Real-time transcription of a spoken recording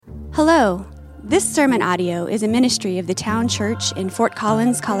Hello. This sermon audio is a ministry of the Town Church in Fort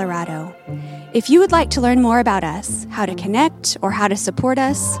Collins, Colorado. If you would like to learn more about us, how to connect, or how to support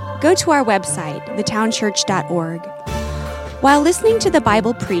us, go to our website, thetownchurch.org. While listening to the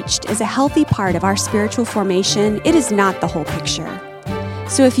Bible preached is a healthy part of our spiritual formation, it is not the whole picture.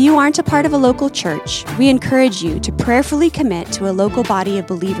 So if you aren't a part of a local church, we encourage you to prayerfully commit to a local body of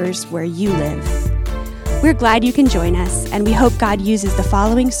believers where you live. We're glad you can join us, and we hope God uses the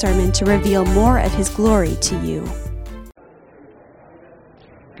following sermon to reveal more of His glory to you.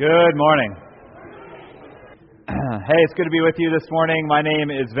 Good morning. Hey, it's good to be with you this morning. My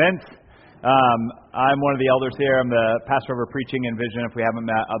name is Vince. I'm one of the elders here. I'm the pastor over preaching and vision. If we haven't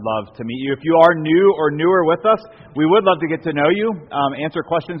met, I'd love to meet you. If you are new or newer with us, we would love to get to know you. Answer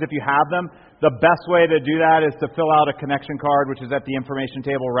questions if you have them. The best way to do that is to fill out a connection card, which is at the information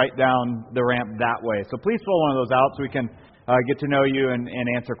table right down the ramp that way. So please fill one of those out so we can get to know you and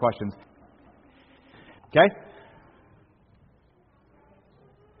answer questions. Okay?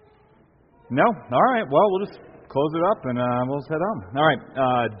 No? All right. Well, we'll just close it up and we'll head on. All right.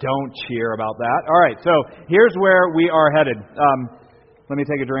 Don't cheer about that. All right. So here's where we are headed. Let me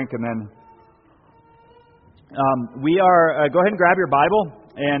take a drink and then we are. Go ahead and grab your Bible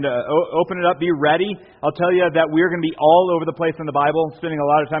and open it up. Be ready. I'll tell you that we're going to be all over the place in the Bible, spending a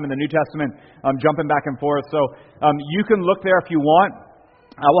lot of time in the New Testament, jumping back and forth. So you can look there if you want.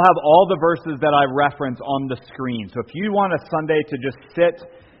 I will have all the verses that I reference on the screen. So if you want a Sunday to just sit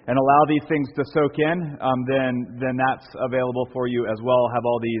and allow these things to soak in, then that's available for you as well. I'll have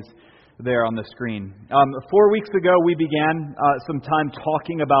all these there on the screen. 4 weeks ago, we began some time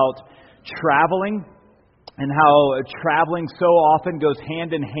talking about traveling and how traveling so often goes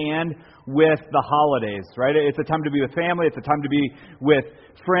hand in hand with the holidays, right? It's a time to be with family. It's a time to be with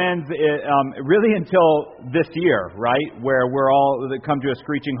friends, really until this year, right, where we're all come to a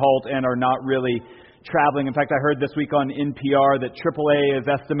screeching halt and are not really traveling. In fact, I heard this week on NPR that AAA is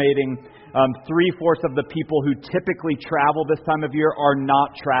estimating 3/4 of the people who typically travel this time of year are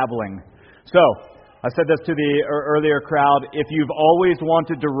not traveling. So, I said this to the earlier crowd, if you've always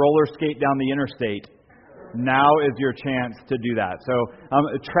wanted to roller skate down the interstate, now is your chance to do that. So,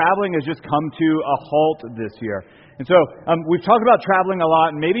 traveling has just come to a halt this year. And so, we've talked about traveling a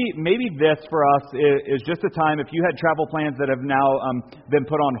lot, and maybe this for us is just a time, if you had travel plans that have now been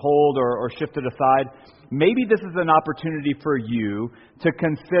put on hold or shifted aside, maybe this is an opportunity for you to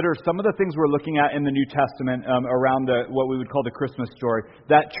consider some of the things we're looking at in the New Testament around what we would call the Christmas story,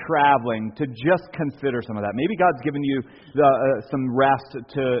 that traveling, to just consider some of that. Maybe God's given you some rest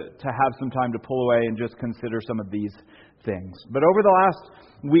to have some time to pull away and just consider some of these things. But over the last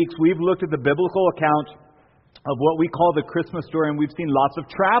weeks, we've looked at the biblical account of what we call the Christmas story, and we've seen lots of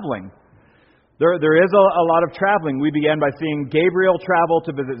traveling. There is a lot of traveling. We began by seeing Gabriel travel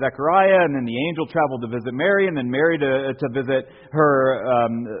to visit Zechariah, and then the angel traveled to visit Mary, and then Mary to visit her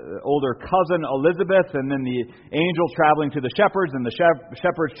older cousin Elizabeth, and then the angel traveling to the shepherds, and the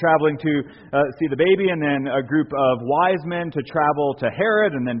shepherds traveling to see the baby, and then a group of wise men to travel to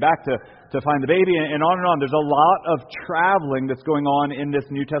Herod, and then back to find the baby, and on and on. There's a lot of traveling that's going on in this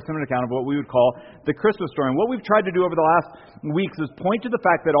New Testament account of what we would call the Christmas story. And what we've tried to do over the last weeks is point to the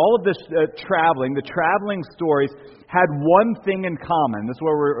fact that all of this the traveling stories had one thing in common. This is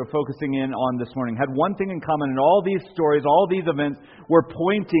what we're focusing in on this morning. Had one thing in common, and all these stories, all these events were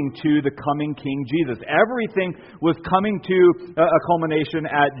pointing to the coming King Jesus. Everything was coming to a culmination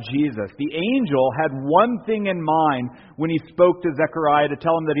at Jesus. The angel had one thing in mind when he spoke to Zechariah to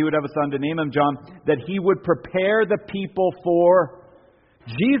tell him that he would have a son, to name him John, that he would prepare the people for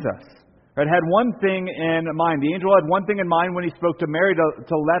Jesus. It had one thing in mind. The angel had one thing in mind when he spoke to Mary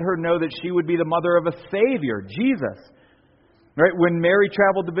to let her know that she would be the mother of a Savior, Jesus. Right? When Mary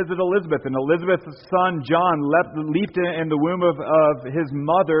traveled to visit Elizabeth, and Elizabeth's son John leaped in the womb of his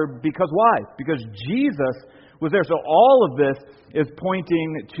mother, because why? Because Jesus was there. So all of this is pointing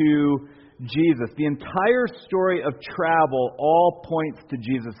to Jesus. The entire story of travel all points to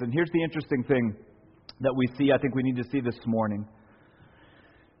Jesus. And here's the interesting thing that we see, I think we need to see this morning.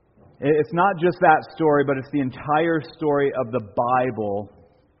 It's not just that story, but it's the entire story of the Bible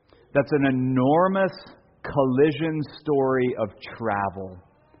that's an enormous collision story of travel.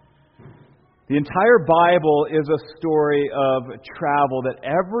 The entire Bible is a story of travel, that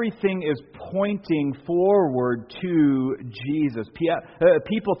everything is pointing forward to Jesus.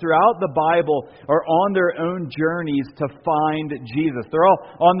 People throughout the Bible are on their own journeys to find Jesus. They're all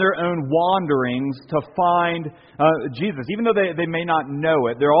on their own wanderings to find Jesus. Even though they may not know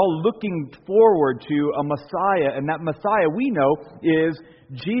it, they're all looking forward to a Messiah, and that Messiah we know is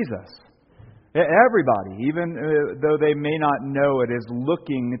Jesus. Everybody, even though they may not know it, is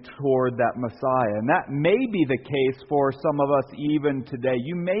looking toward that Messiah. And that may be the case for some of us even today.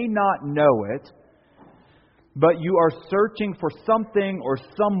 You may not know it, but you are searching for something or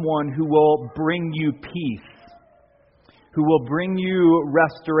someone who will bring you peace, who will bring you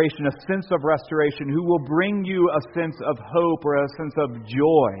restoration, a sense of restoration, who will bring you a sense of hope or a sense of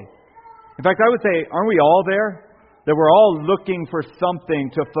joy. In fact, I would say, aren't we all there? That we're all looking for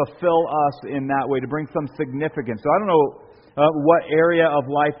something to fulfill us in that way, to bring some significance. So I don't know what area of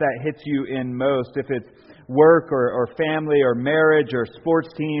life that hits you in most, if it's work or family or marriage or sports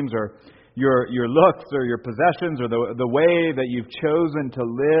teams or your looks or your possessions or the way that you've chosen to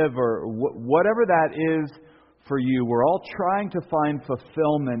live or whatever that is for you. We're all trying to find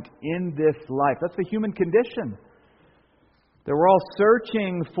fulfillment in this life. That's the human condition. That we're all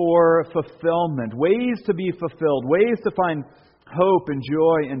searching for fulfillment, ways to be fulfilled, ways to find hope and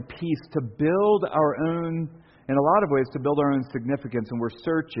joy and peace, to build our own, in a lot of ways, to build our own significance. And we're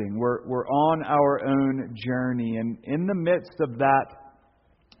searching. We're on our own journey. And in the midst of that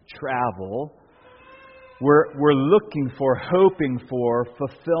travel, we're looking for, hoping for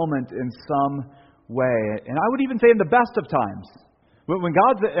fulfillment in some way. And I would even say in the best of times. When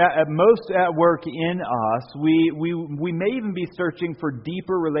God's at most at work in us, we may even be searching for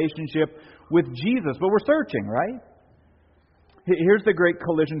deeper relationship with Jesus, but we're searching, right? Here's the great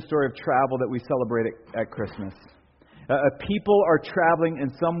collision story of travel that we celebrate at Christmas. People are traveling in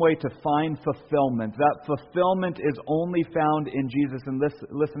some way to find fulfillment. That fulfillment is only found in Jesus. And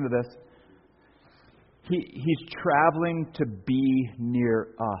listen to this. He's traveling to be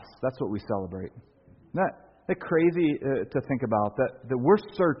near us. That's what we celebrate. Isn't that crazy to think about? That we're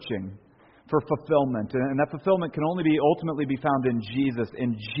searching for fulfillment. And that fulfillment can only ultimately be found in Jesus.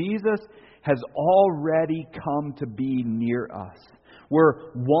 And Jesus has already come to be near us.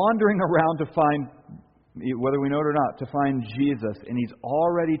 We're wandering around to find, whether we know it or not, to find Jesus. And He's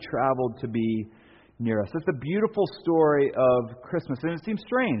already traveled to be near us. It's a beautiful story of Christmas. And it seems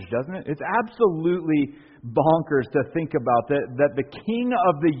strange, doesn't it? It's absolutely bonkers to think about that the King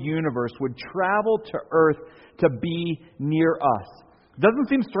of the universe would travel to earth to be near us. It doesn't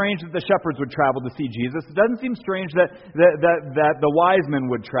seem strange that the shepherds would travel to see Jesus. It doesn't seem strange that the wise men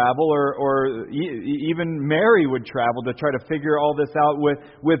would travel or even Mary would travel to try to figure all this out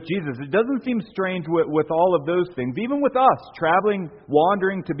with Jesus. It doesn't seem strange with all of those things, even with us traveling,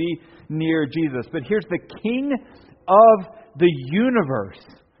 wandering to be near Jesus. But here's the King of the universe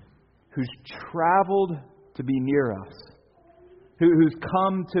who's traveled to be near us, who's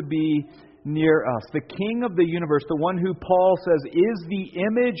come to be near us. The King of the universe, the one who Paul says is the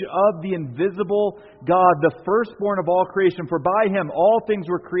image of the invisible God, the firstborn of all creation. For by Him all things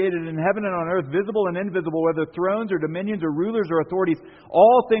were created in heaven and on earth, visible and invisible, whether thrones or dominions or rulers or authorities.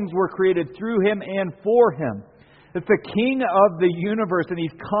 All things were created through Him and for Him. It's the King of the universe, and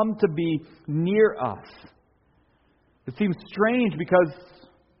He's come to be near us. It seems strange because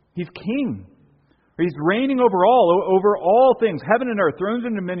He's King. He's reigning over all things, heaven and earth, thrones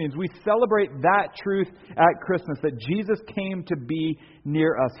and dominions. We celebrate that truth at Christmas, that Jesus came to be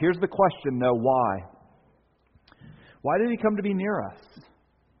near us. Here's the question, though, why? Why did He come to be near us?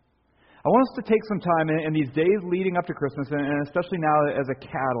 I want us to take some time in these days leading up to Christmas, and especially now as a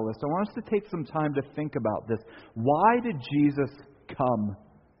catalyst, I want us to take some time to think about this. Why did Jesus come?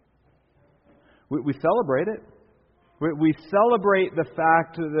 We celebrate it. We celebrate the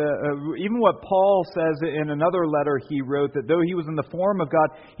fact that even what Paul says in another letter he wrote, that though He was in the form of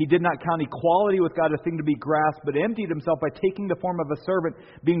God, He did not count equality with God a thing to be grasped, but emptied Himself by taking the form of a servant,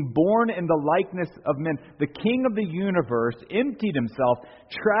 being born in the likeness of men. The King of the universe emptied Himself,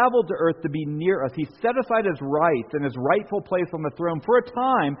 traveled to earth to be near us. He set aside His rights and His rightful place on the throne for a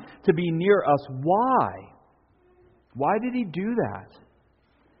time to be near us. Why? Why did He do that?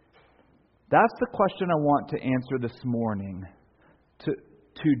 That's the question I want to answer this morning.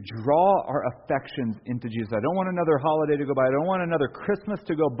 To draw our affections into Jesus. I don't want another holiday to go by. I don't want another Christmas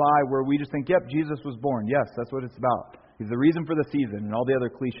to go by where we just think, yep, Jesus was born. Yes, that's what it's about. He's the reason for the season and all the other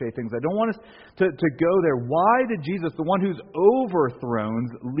cliche things. I don't want us to go there. Why did Jesus, the one who's overthrown,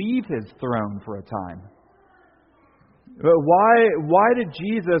 leave His throne for a time? Why did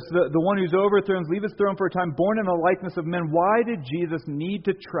Jesus, the one who's overthrown, leave His throne for a time, born in the likeness of men? Why did Jesus need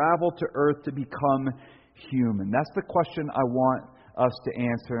to travel to earth to become human? That's the question I want us to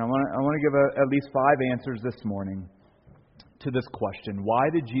answer. And I want to give at least 5 answers this morning to this question. Why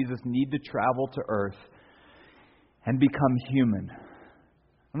did Jesus need to travel to earth and become human? I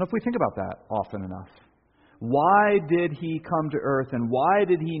don't know if we think about that often enough. Why did He come to earth, and why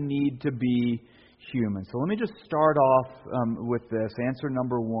did He need to be human. So let me just start off with this. Answer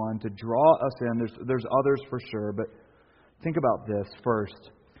number one, to draw us in. There's others for sure, but think about this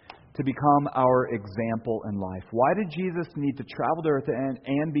first. To become our example in life. Why did Jesus need to travel to earth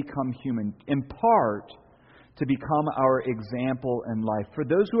and become human? In part, to become our example in life. For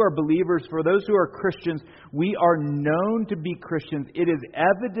those who are believers, for those who are Christians, we are known to be Christians. It is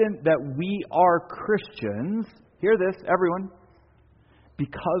evident that we are Christians. Hear this, everyone.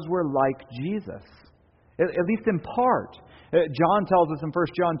 Because we're like Jesus. At least in part. John tells us in 1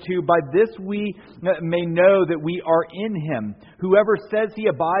 John 2, by this we may know that we are in Him. Whoever says he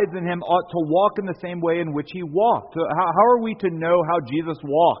abides in Him ought to walk in the same way in which He walked. So how are we to know how Jesus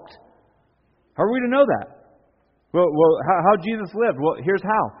walked? How are we to know that? Well, how Jesus lived? Well, here's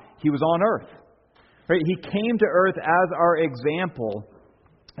how. He was on earth. Right? He came to earth as our example.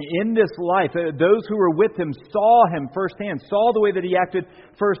 In this life, those who were with Him saw Him firsthand, saw the way that He acted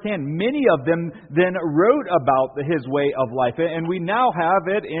firsthand. Many of them then wrote about His way of life, and we now have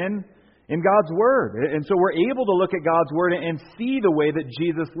it in God's Word. And so we're able to look at God's Word and see the way that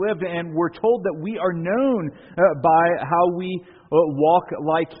Jesus lived, and we're told that we are known by how we walk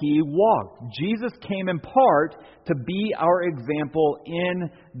like He walked. Jesus came in part to be our example in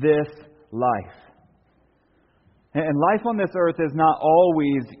this life. And life on this earth is not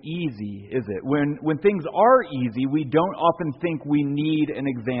always easy, is it? When things are easy, we don't often think we need an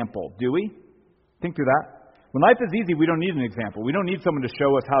example, do we? Think through that. When life is easy, we don't need an example. We don't need someone to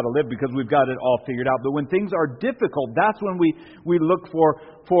show us how to live because we've got it all figured out. But when things are difficult, that's when we look for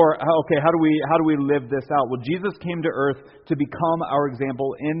okay, how do we live this out? Well, Jesus came to earth to become our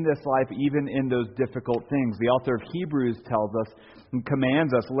example in this life, even in those difficult things. The author of Hebrews tells us and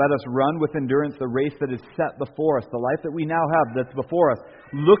commands us, let us run with endurance the race that is set before us, the life that we now have that's before us,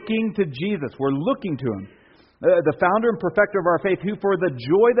 looking to Jesus. We're looking to Him. The founder and perfecter of our faith, who for the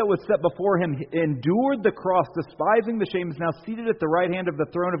joy that was set before Him endured the cross, despising the shame, is now seated at the right hand of the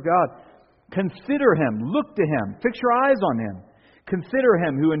throne of God. Consider Him, look to Him, fix your eyes on Him. Consider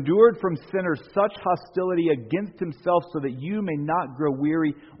Him who endured from sinners such hostility against Himself so that you may not grow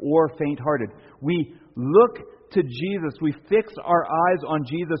weary or faint-hearted. We look to Jesus. We fix our eyes on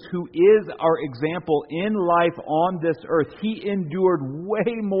Jesus, who is our example in life on this earth. He endured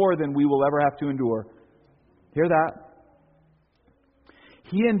way more than we will ever have to endure. Hear that?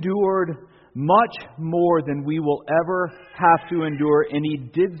 He endured much more than we will ever have to endure, and He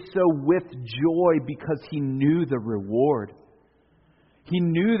did so with joy because He knew the reward. He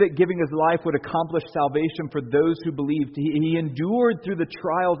knew that giving His life would accomplish salvation for those who believed. He endured through the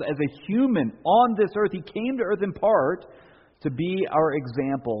trials as a human on this earth. He came to earth in part to be our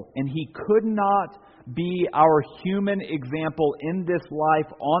example, and He could not be our human example in this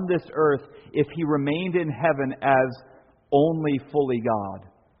life on this earth if He remained in heaven as only fully God.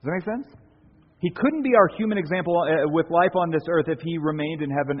 Does that make sense? He couldn't be our human example with life on this earth if He remained in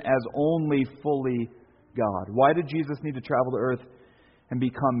heaven as only fully God. Why did Jesus need to travel to earth and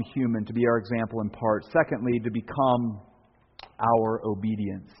become human? To be our example in part. Secondly, to become our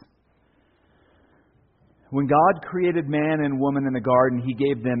obedience. When God created man and woman in the garden, He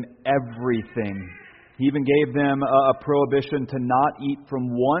gave them everything. He even gave them a prohibition to not eat from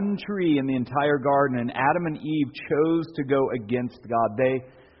one tree in the entire garden, and Adam and Eve chose to go against God. They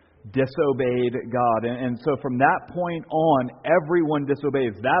disobeyed God. And so from that point on, everyone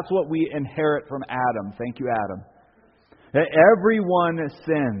disobeys. That's what we inherit from Adam. Thank you, Adam. Everyone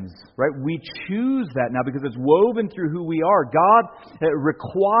sins, right? We choose that now because it's woven through who we are. God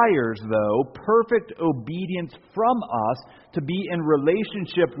requires, though, perfect obedience from us to be in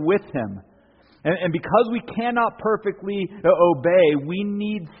relationship with Him. And because we cannot perfectly obey, we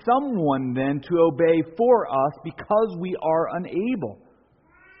need someone then to obey for us because we are unable.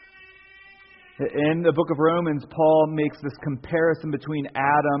 In the book of Romans, Paul makes this comparison between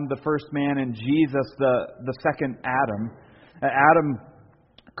Adam, the first man, and Jesus, the second Adam. Adam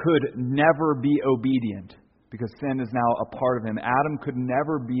could never be obedient because sin is now a part of him. Adam could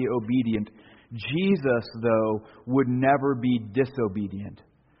never be obedient. Jesus, though, would never be disobedient.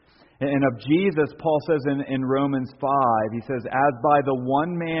 And of Jesus, Paul says in Romans 5, he says, as by the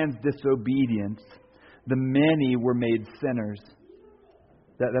one man's disobedience, the many were made sinners.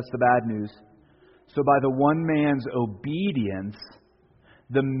 That's the bad news. So by the one man's obedience,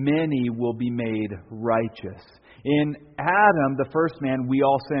 the many will be made righteous. In Adam, the first man, we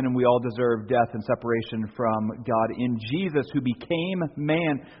all sin and we all deserve death and separation from God. In Jesus, who became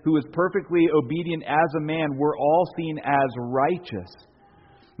man, who was perfectly obedient as a man, we're all seen as righteous.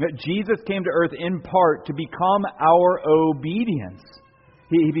 Jesus came to earth in part to become our obedience.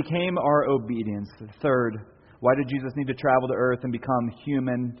 He became our obedience. Third, Why did Jesus need to travel to earth and become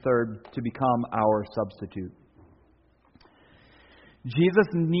human? Third, to become our substitute. Jesus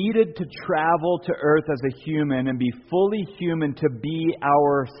needed to travel to earth as a human and be fully human to be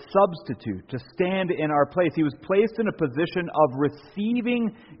our substitute, to stand in our place. He was placed in a position of receiving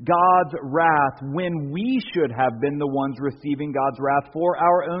God's wrath when we should have been the ones receiving God's wrath for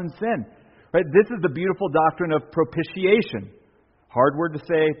our own sin. Right? This is the beautiful doctrine of propitiation. Hard word to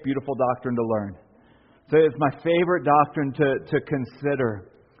say, beautiful doctrine to learn. So it's my favorite doctrine to consider.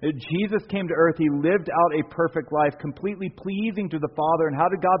 Jesus came to earth. He lived out a perfect life, completely pleasing to the Father. And how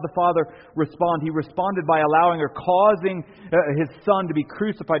did God the Father respond? He responded by allowing or causing His Son to be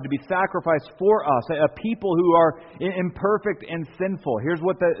crucified, to be sacrificed for us, a people who are imperfect and sinful. Here's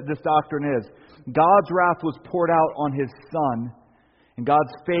what this doctrine is. God's wrath was poured out on His Son, and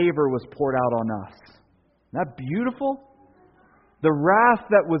God's favor was poured out on us. Isn't that beautiful? The wrath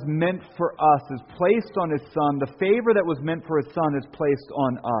that was meant for us is placed on His Son. The favor that was meant for His Son is placed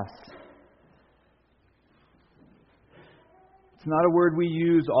on us. It's not a word we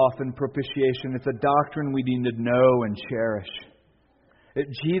use often, propitiation. It's a doctrine we need to know and cherish.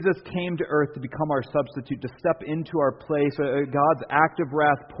 Jesus came to earth to become our substitute, to step into our place. God's active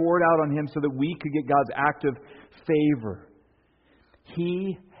wrath poured out on Him so that we could get God's active favor.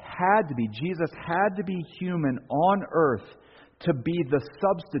 Jesus had to be human on earth to be the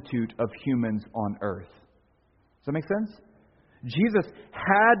substitute of humans on earth. Does that make sense? Jesus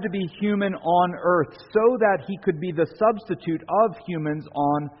had to be human on earth so that He could be the substitute of humans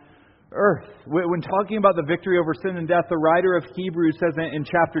on earth. When talking about the victory over sin and death, the writer of Hebrews says in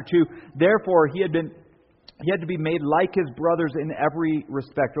chapter 2, therefore He had to be made like His brothers in every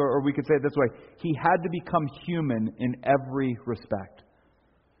respect. Or we could say it this way, He had to become human in every respect,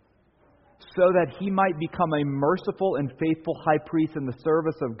 so that He might become a merciful and faithful high priest in the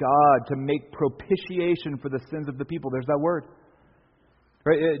service of God to make propitiation for the sins of the people. There's that word.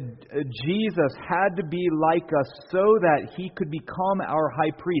 Right? Jesus had to be like us so that He could become our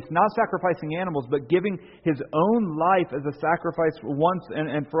high priest, not sacrificing animals, but giving His own life as a sacrifice once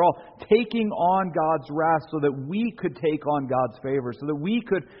and for all, taking on God's wrath so that we could take on God's favor, so that we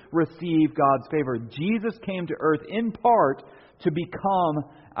could receive God's favor. Jesus came to earth in part to become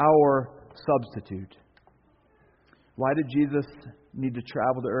our substitute. Why did Jesus need to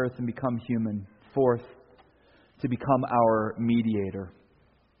travel to earth and become human? Fourth, to become our mediator.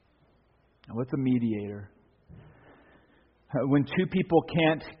 What's a mediator? When two people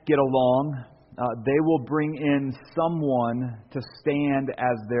can't get along, they will bring in someone to stand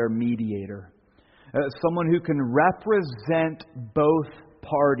as their mediator. Someone who can represent both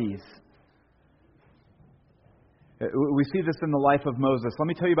parties. We see this in the life of Moses. Let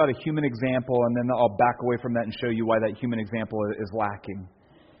me tell you about a human example, and then I'll back away from that and show you why that human example is lacking.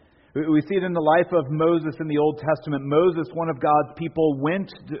 We see it in the life of Moses in the Old Testament. Moses, one of God's people,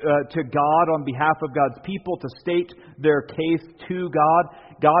 went to God on behalf of God's people to state their case to God.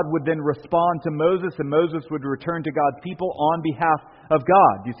 God would then respond to Moses, and Moses would return to God's people on behalf of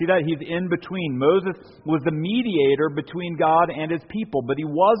God. You see that? He's in between. Moses was the mediator between God and His people, but he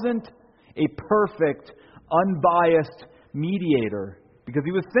wasn't a perfect, unbiased mediator because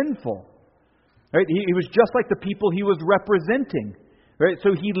he was sinful. Right? He was just like the people he was representing. Right?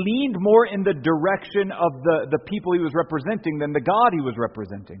 So he leaned more in the direction of the people he was representing than the God he was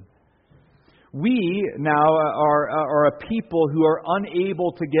representing. We now are a people who are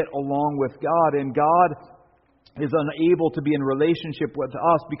unable to get along with God, and God is unable to be in relationship with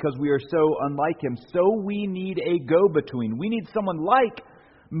us because we are so unlike Him. So we need a go-between. We need someone like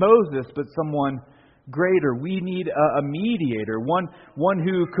Moses, but someone greater. We need a mediator, one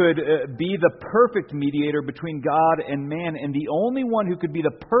who could be the perfect mediator between God and man. And the only one who could be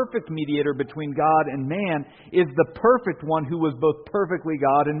the perfect mediator between God and man is the perfect one who was both perfectly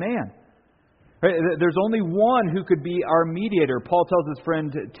God and man. Right? There's only one who could be our mediator. Paul tells his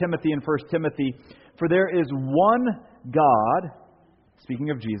friend Timothy in 1 Timothy, for there is one God,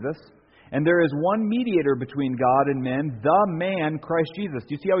 speaking of Jesus, and there is one mediator between God and men, the man, Christ Jesus.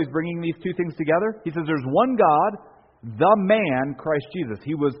 Do you see how he's bringing these two things together? He says there's one God, the man, Christ Jesus.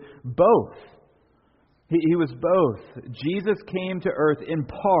 He was both. He was both. Jesus came to earth in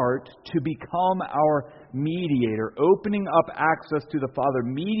part to become our mediator, opening up access to the Father,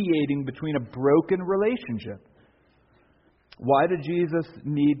 mediating between a broken relationship. Why did Jesus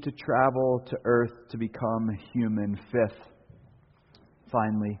need to travel to earth to become human? Fifth,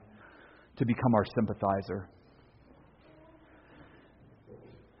 finally, to become our sympathizer.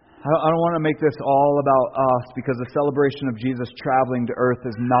 I don't want to make this all about us, because the celebration of Jesus traveling to earth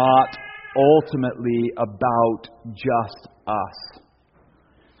is not ultimately about just us.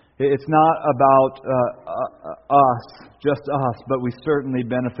 It's not about us, just us, but we certainly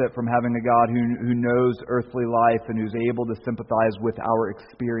benefit from having a God who knows earthly life and who's able to sympathize with our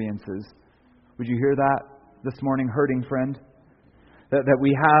experiences. Would you hear that this morning, hurting friend? That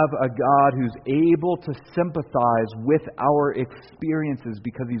we have a God who's able to sympathize with our experiences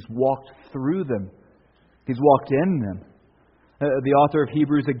because He's walked through them. He's walked in them. The author of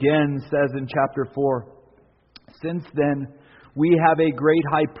Hebrews again says in chapter 4, "Since then, we have a great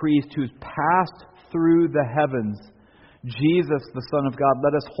high priest who's passed through the heavens, Jesus, the Son of God.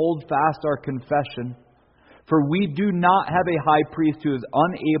 Let us hold fast our confession. For we do not have a high priest who is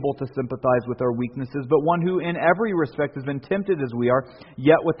unable to sympathize with our weaknesses, but one who in every respect has been tempted as we are,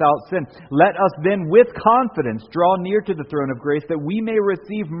 yet without sin. Let us then with confidence draw near to the throne of grace, that we may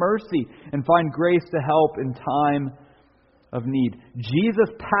receive mercy and find grace to help in time of need." Jesus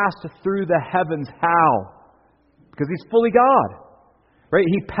passed through the heavens. How? Because He's fully God. Right?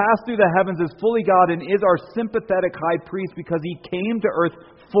 He passed through the heavens as fully God and is our sympathetic high priest because He came to earth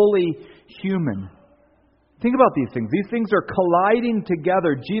fully human. Think about these things. These things are colliding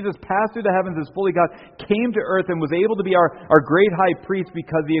together. Jesus passed through the heavens as fully God, came to earth and was able to be our great high priest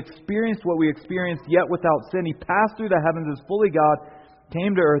because He experienced what we experienced yet without sin. He passed through the heavens as fully God,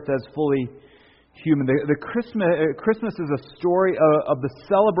 came to earth as fully human. The Christmas is a story of the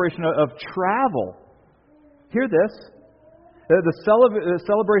celebration of travel. Hear this. The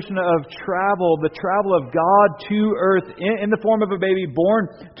celebration of travel, the travel of God to earth in the form of a baby born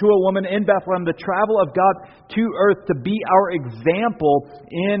to a woman in Bethlehem, the travel of God to earth to be our example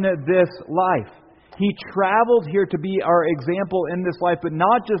in this life. He traveled here to be our example in this life, but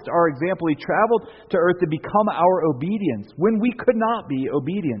not just our example. He traveled to earth to become our obedience when we could not be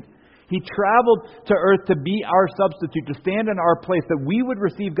obedient. He traveled to earth to be our substitute, to stand in our place, that we would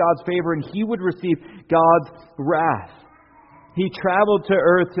receive God's favor and He would receive God's wrath. He traveled to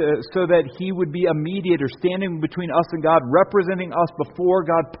earth so that He would be a mediator, standing between us and God, representing us before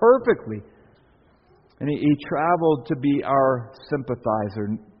God perfectly. And He traveled to be our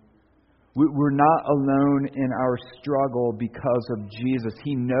sympathizer. We're not alone in our struggle because of Jesus.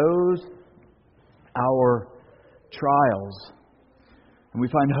 He knows our trials. And we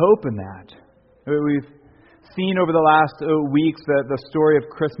find hope in that. We've seen over the last weeks that the story of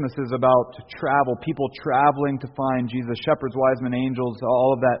Christmas is about travel, people traveling to find Jesus, shepherds, wise men, angels,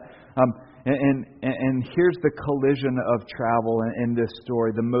 all of that. And here's the collision of travel in this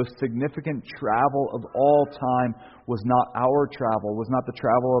story. The most significant travel of all time was not our travel, was not the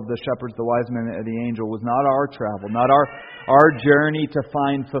travel of the shepherds, the wise men, and the angel, was not our travel, not our journey to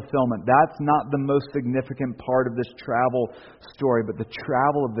find fulfillment. That's not the most significant part of this travel story, but the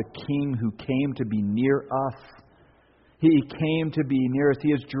travel of the King who came to be near us. He came to be near us.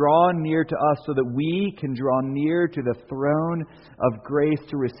 He has drawn near to us so that we can draw near to the throne of grace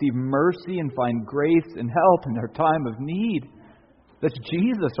to receive mercy and find grace and help in our time of need. That's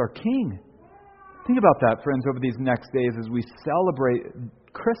Jesus, our King. Think about that, friends, over these next days as we celebrate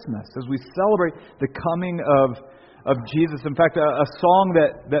Christmas, as we celebrate the coming of Jesus. In fact, a song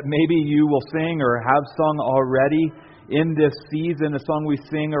that maybe you will sing or have sung already in this season, a song we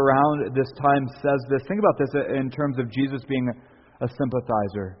sing around this time says this. Think about this in terms of Jesus being a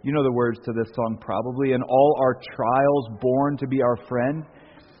sympathizer. You know the words to this song probably. "In all our trials, born to be our friend.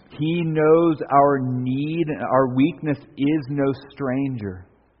 He knows our need, and our weakness is no stranger."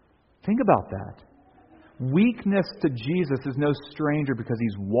 Think about that. Weakness to Jesus is no stranger because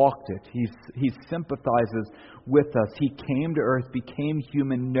He's walked it. He sympathizes with us. He came to earth, became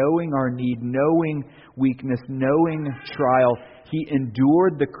human, knowing our need, knowing weakness, knowing trial. He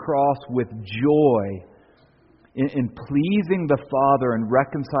endured the cross with joy in pleasing the Father and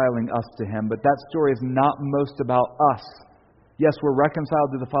reconciling us to Him. But that story is not most about us. Yes, we're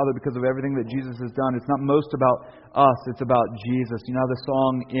reconciled to the Father because of everything that Jesus has done. It's not most about us. It's about Jesus. You know how the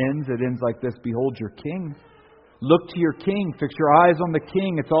song ends? It ends like this: "Behold your King. Look to your King. Fix your eyes on the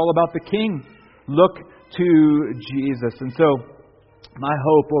King." It's all about the King. Look to Jesus. And so, my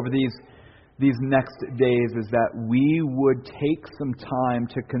hope over these next days is that we would take some time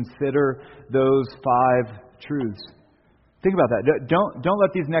to consider those 5 truths. Think about that. Don't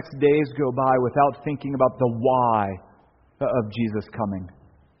let these next days go by without thinking about the why of Jesus coming.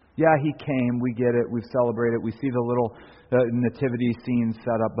 Yeah, He came. We get it. We celebrate it. We see the little nativity scene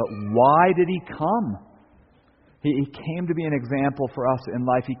set up. But why did He come? He came to be an example for us in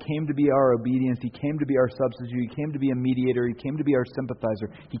life. He came to be our obedience. He came to be our substitute. He came to be a mediator. He came to be our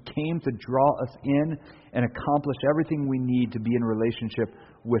sympathizer. He came to draw us in and accomplish everything we need to be in relationship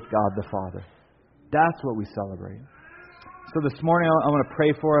with God the Father. That's what we celebrate. So this morning I want to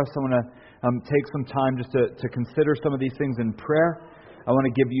pray for us. I want to take some time just to consider some of these things in prayer. I want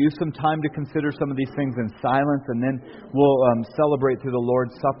to give you some time to consider some of these things in silence, and then we'll celebrate through the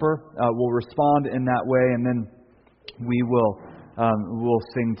Lord's Supper. We'll respond in that way, and then we'll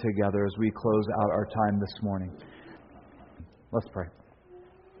sing together as we close out our time this morning. Let's pray.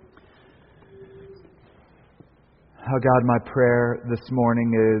 Oh God, my prayer this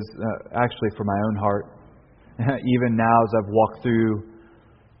morning is actually for my own heart. Even now, as I've walked through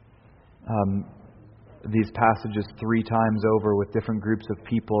these passages 3 times over with different groups of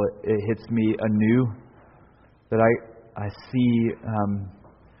people, it hits me anew that I see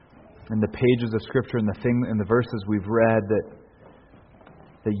in the pages of Scripture and the verses we've read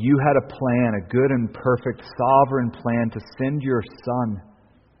that you had a plan, a good and perfect, sovereign plan to send your Son,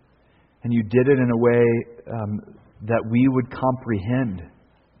 and you did it in a way that we would comprehend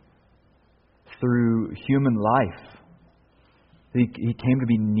through human life. He came to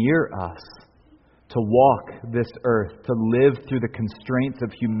be near us, to walk this earth, to live through the constraints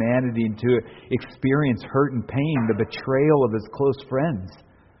of humanity, and to experience hurt and pain, the betrayal of His close friends,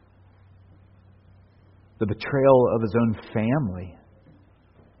 the betrayal of His own family,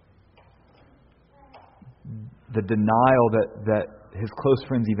 the denial that His close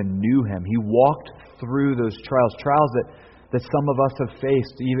friends even knew Him. He walked through those trials that some of us have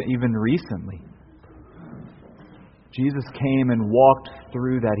faced even recently. Jesus came and walked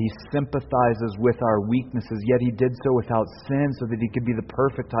through that. He sympathizes with our weaknesses, yet He did so without sin so that He could be the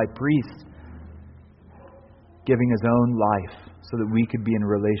perfect high priest, giving His own life so that we could be in a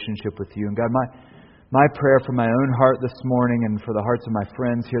relationship with You. And God, my prayer for my own heart this morning and for the hearts of my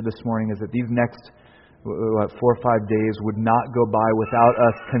friends here this morning is that these next 4 or 5 days would not go by without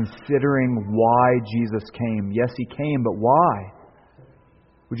us considering why Jesus came. Yes, He came, but why?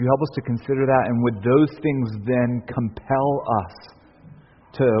 Would You help us to consider that? And would those things then compel us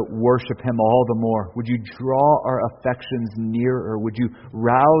to worship Him all the more? Would You draw our affections nearer? Would You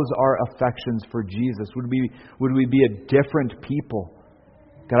rouse our affections for Jesus? Would we be a different people?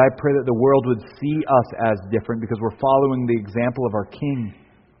 God, I pray that the world would see us as different because we're following the example of our King.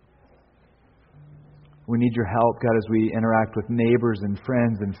 We need Your help, God, as we interact with neighbors and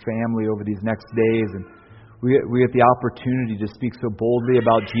friends and family over these next days. And we get the opportunity to speak so boldly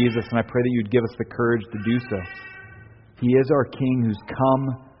about Jesus, and I pray that You'd give us the courage to do so. He is our King who's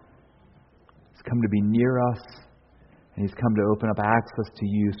come. He's come to be near us, and He's come to open up access to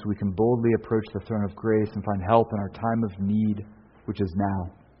You so we can boldly approach the throne of grace and find help in our time of need, which is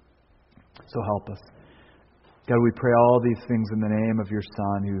now. So help us. God, we pray all these things in the name of Your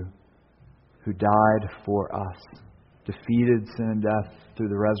Son who died for us, defeated sin and death through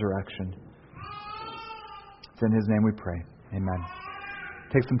the resurrection. It's in His name we pray. Amen.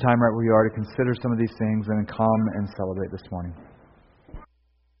 Take some time right where you are to consider some of these things and then come and celebrate this morning.